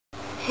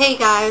Hey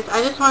guys,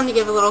 I just wanted to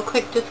give a little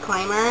quick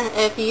disclaimer.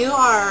 If you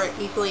are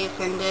easily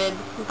offended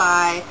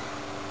by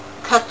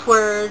cuss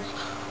words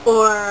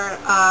or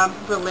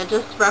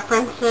religious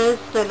references,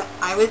 then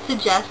I would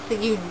suggest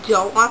that you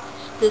don't watch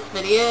this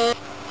video.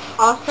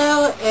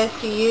 Also,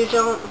 if you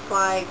don't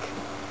like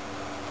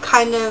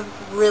kind of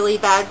really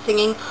bad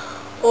singing,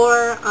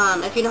 or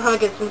if you don't have a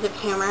good sense of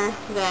humor,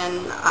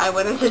 then I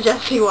wouldn't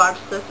suggest you watch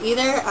this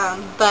either.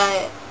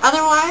 But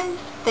otherwise,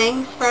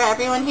 thanks for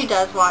everyone who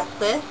does watch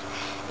this.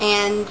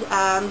 And,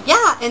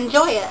 yeah,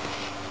 enjoy it.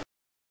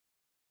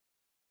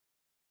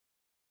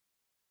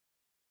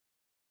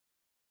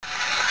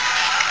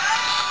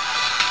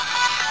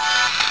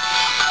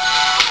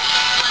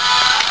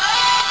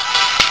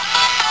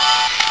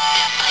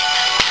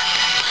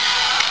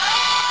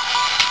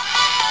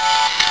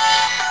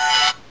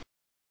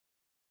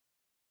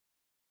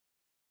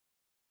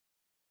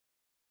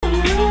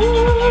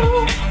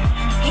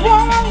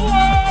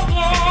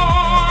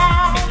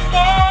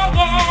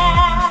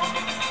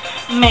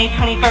 May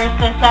 21st,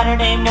 a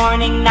Saturday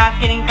morning, not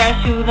getting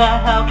fresh, who the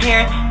hell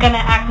cares?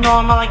 Gonna act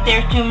normal like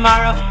there's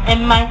tomorrow.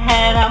 In my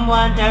head I'm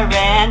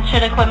wondering,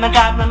 should I quit my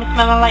job, let me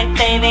spend my life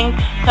savings?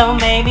 So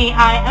maybe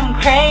I am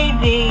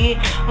crazy,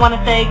 wanna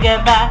say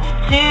goodbye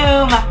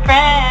to my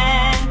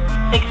friends.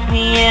 6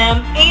 p.m.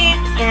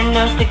 Eastern,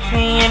 no 6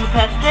 p.m.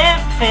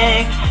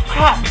 Pacific.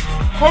 Crap,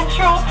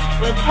 Central,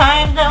 what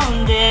time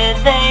zone did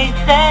they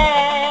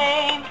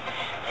say?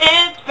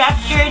 It's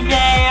Rapture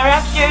Day,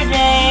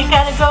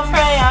 gotta go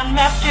pray on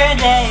Rapture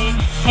Day.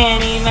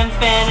 Can't even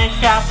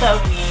finish out the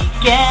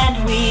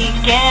weekend.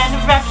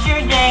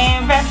 Rapture Day,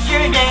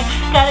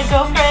 gotta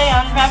go pray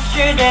on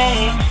Rapture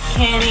Day.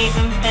 Can't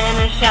even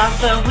finish out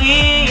the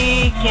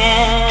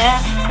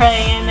weekend.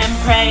 Praying and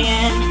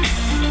praying,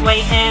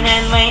 waiting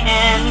and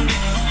waiting.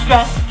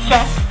 Stress,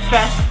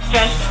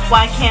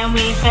 why can't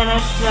we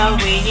finish the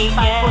weekend?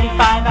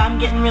 5:45, I'm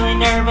getting really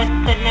nervous,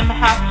 sitting in my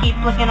house, keep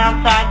looking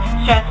outside.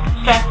 Stress,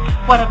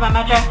 what about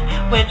my dress?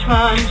 Which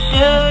one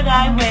should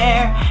I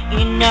wear?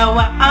 You know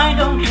what, I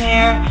don't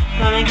care.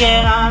 Gonna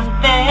get on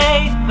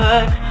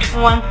Facebook,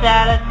 one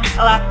status,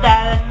 a last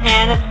status,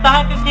 and it's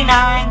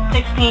 5:59,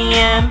 6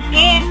 p.m.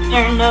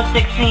 Eastern, no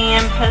 6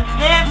 p.m.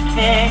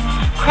 Pacific.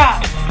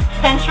 Crap,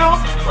 Central,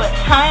 what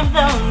time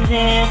zone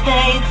did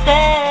they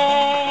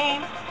say?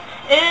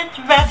 It's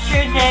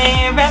Rapture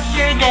Day,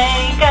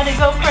 gotta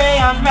go pray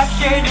on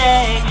Rapture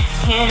Day.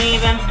 Can't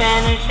even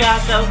finish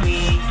out the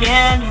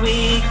weekend.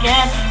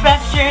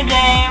 Rapture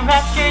Day,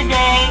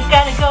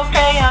 gotta go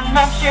pray on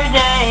Rapture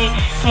Day.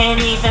 Can't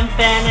even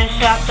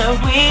finish out the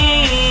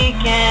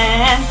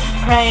weekend.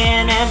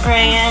 Praying and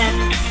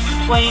praying,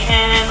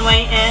 waiting and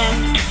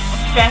waiting.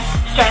 Stress,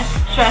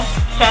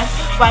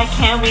 why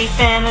can't we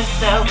finish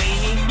the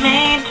week?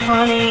 May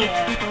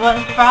 20th was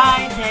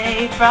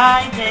Friday,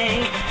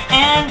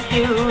 and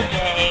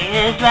today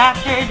is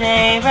Rapture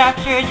Day.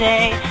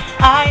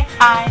 I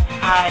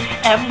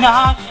am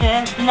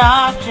nauseous.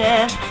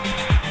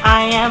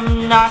 I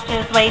am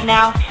nauseous. Wait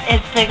now,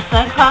 it's 6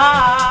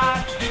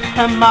 o'clock.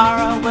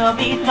 Tomorrow will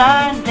be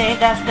Sunday.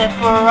 That's if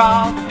we're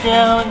all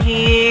still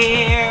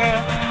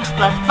here.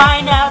 Let's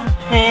find out at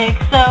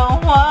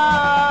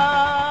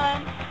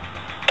 6:01.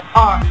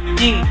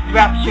 RD,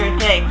 Rapture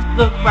Day.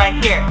 Look right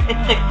here,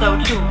 it's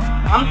 6:02.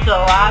 I'm still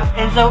alive,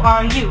 and so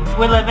are you.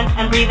 We're living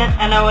and breathing,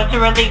 and know it's a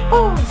relief.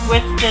 Ooh,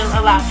 we're still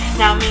alive.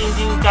 Now means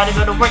you gotta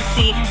go to work,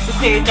 see. You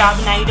quit your job,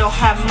 and now you don't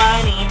have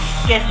money.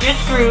 Guess you're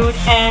screwed,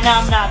 and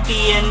I'm not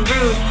being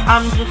rude.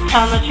 I'm just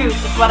telling the truth,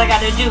 it's what I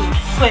gotta do.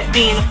 Quit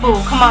being a fool.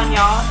 Come on,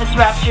 y'all, it's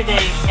Rapture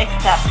Day.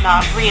 Except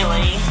not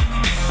really.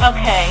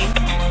 Okay.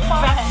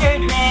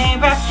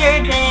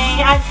 Rapture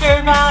Day, I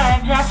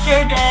survived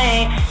Rapture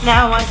Day.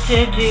 Now what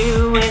to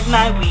do with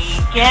my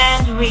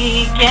weekend?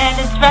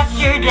 It's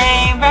Rapture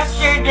Day,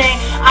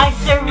 I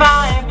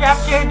survived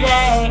Rapture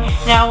Day.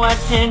 Now what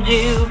to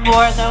do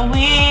for the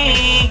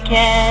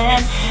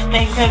weekend?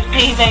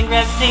 Bankruptcy,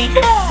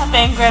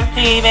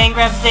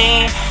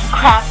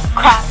 crap.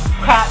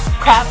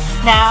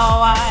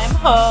 Now I'm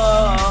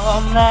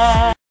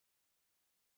homeless.